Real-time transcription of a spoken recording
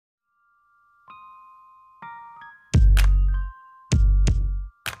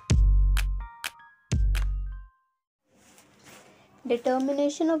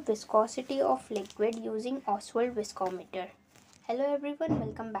Determination of viscosity of liquid using Ostwald viscometer. Hello everyone,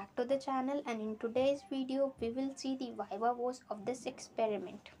 welcome back to the channel, and in today's video we will see the VIVA VOCE of this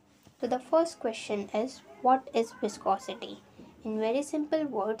experiment. So the first question is, what is viscosity? In very simple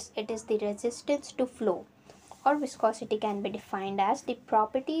words, it is the resistance to flow, or viscosity can be defined as the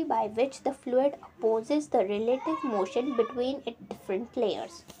property by which the fluid opposes the relative motion between its different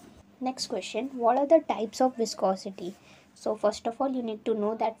layers. Next question, what are the types of viscosity? So first of all, you need to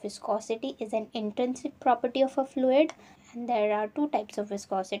know that viscosity is an intrinsic property of a fluid, and there are two types of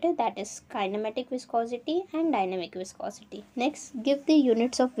viscosity, that is kinematic viscosity and dynamic viscosity. Next, give the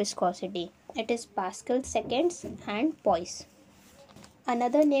units of viscosity. It is Pascal seconds and poise.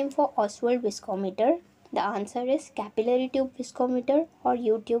 Another name for Ostwald viscometer, the answer is capillary tube viscometer or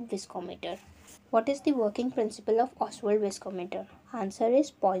U-tube viscometer. What is the working principle of Ostwald viscometer? Answer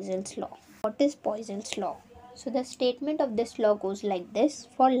is Poisson's law. What is Poisson's law? So the statement of this law goes like this.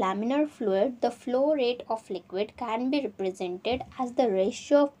 For laminar fluid, the flow rate of liquid can be represented as the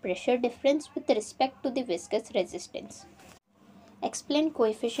ratio of pressure difference with respect to the viscous resistance. Explain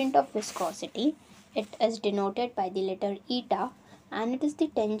coefficient of viscosity. It is denoted by the letter eta, and it is the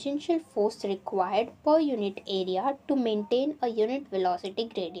tangential force required per unit area to maintain a unit velocity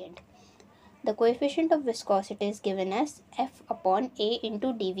gradient. The coefficient of viscosity is given as F upon A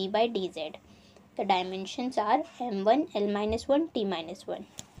into dV by dz. The dimensions are m1, l-1, t-1.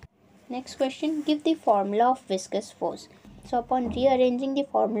 Next question, give the formula of viscous force. So upon rearranging the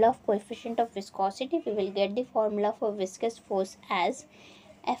formula of coefficient of viscosity, we will get the formula for viscous force as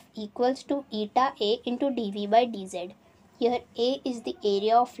F equals to eta A into dV by dz. Here A is the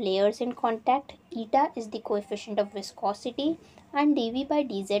area of layers in contact, eta is the coefficient of viscosity, and dV by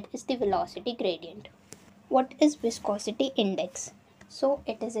dz is the velocity gradient. What is viscosity index? So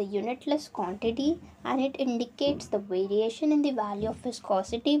it is a unitless quantity and it indicates the variation in the value of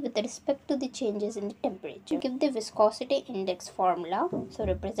viscosity with respect to the changes in the temperature. Give the viscosity index formula, so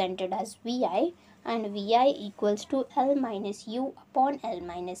represented as Vi, and Vi equals to L minus U upon L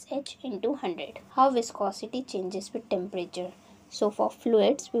minus H into 100. How viscosity changes with temperature? So for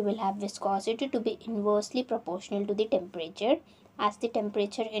fluids, we will have viscosity to be inversely proportional to the temperature. As the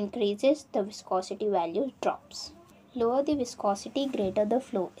temperature increases, the viscosity value drops. Lower the viscosity, greater the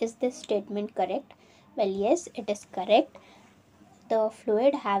flow. Is this statement correct? Well, yes, it is correct. The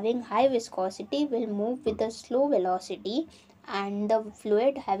fluid having high viscosity will move with a slow velocity, and the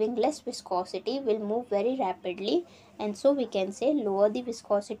fluid having less viscosity will move very rapidly, and so we can say lower the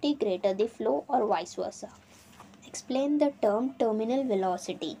viscosity, greater the flow, or vice versa. Explain the term terminal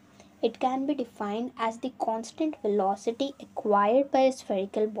velocity. It can be defined as the constant velocity acquired by a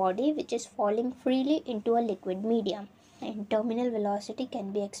spherical body which is falling freely into a liquid medium, and terminal velocity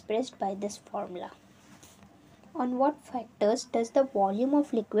can be expressed by this formula. On what factors does the volume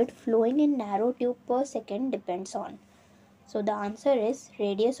of liquid flowing in narrow tube per second depends on? So the answer is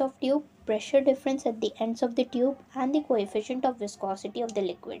radius of tube, pressure difference at the ends of the tube, and the coefficient of viscosity of the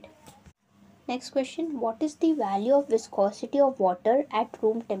liquid. Next question, what is the value of viscosity of water at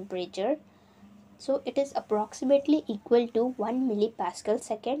room temperature? So it is approximately equal to 1 millipascal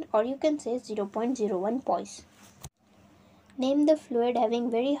second, or you can say 0.01 poise. Name the fluid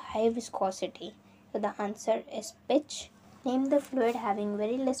having very high viscosity. So the answer is pitch. Name the fluid having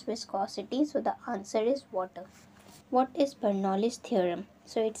very less viscosity. So the answer is water. What is Bernoullis theorem?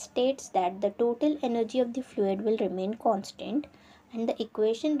 So it states that the total energy of the fluid will remain constant, and the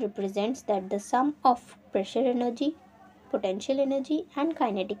equation represents that the sum of pressure energy, potential energy, and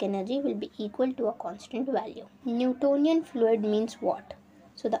kinetic energy will be equal to a constant value. Newtonian fluid means what?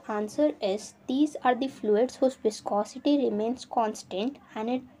 So the answer is these are the fluids whose viscosity remains constant and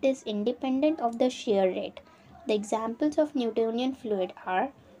it is independent of the shear rate. The examples of Newtonian fluid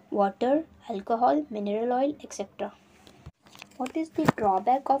are water, alcohol, mineral oil, etc. What is the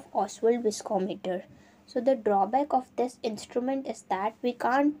drawback of Ostwald viscometer? So the drawback of this instrument is that we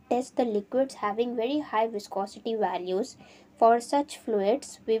can't test the liquids having very high viscosity values. For such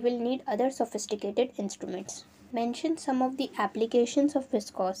fluids, we will need other sophisticated instruments. Mention some of the applications of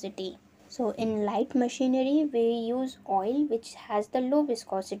viscosity. So in light machinery, we use oil which has the low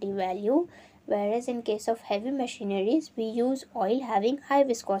viscosity value, whereas in case of heavy machineries, we use oil having high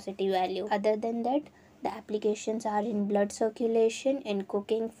viscosity value. Other than that, the applications are in blood circulation, in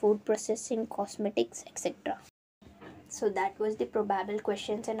cooking, food processing, cosmetics, etc. So that was the probable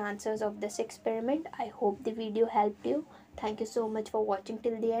questions and answers of this experiment. I hope the video helped you. Thank you so much for watching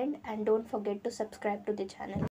till the end, and don't forget to subscribe to the channel.